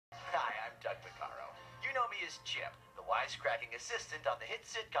is Chip, the wisecracking assistant on the hit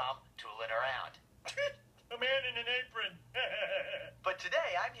sitcom Toolin' Around. A man in an apron. But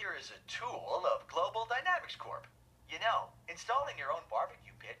today I'm here as a tool of Global Dynamics Corp. You know, installing your own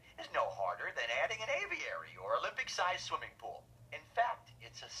barbecue pit is no harder than adding an aviary or Olympic-sized swimming pool. In fact,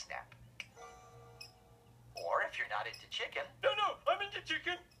 it's a snap. Or if you're not into chicken... No, I'm into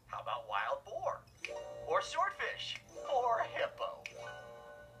chicken. How about wild boar? Or swordfish? Or hippo?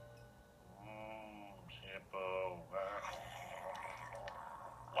 Hippo.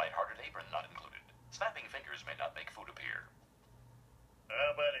 Lighthearted apron not included. Snapping fingers may not make food appear.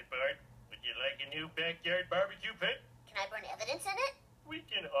 How about it, Bart? Would you like a new backyard barbecue pit? Can I burn evidence in it? We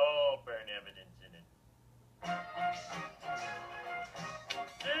can all burn evidence in it.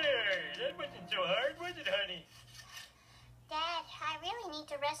 There, that wasn't so hard, was it, honey? Dad, I really need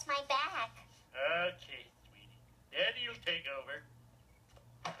to rest my back. Okay, sweetie. Daddy'll take over.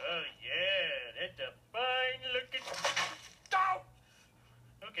 Oh, yeah, that's a fine looking... Oh!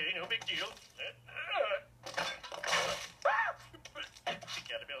 Okay, no big deal. She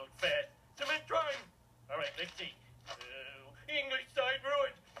gotta build fast. Cement drawing! All right, let's see. English side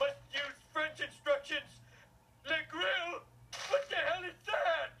ruined. Must use French instructions.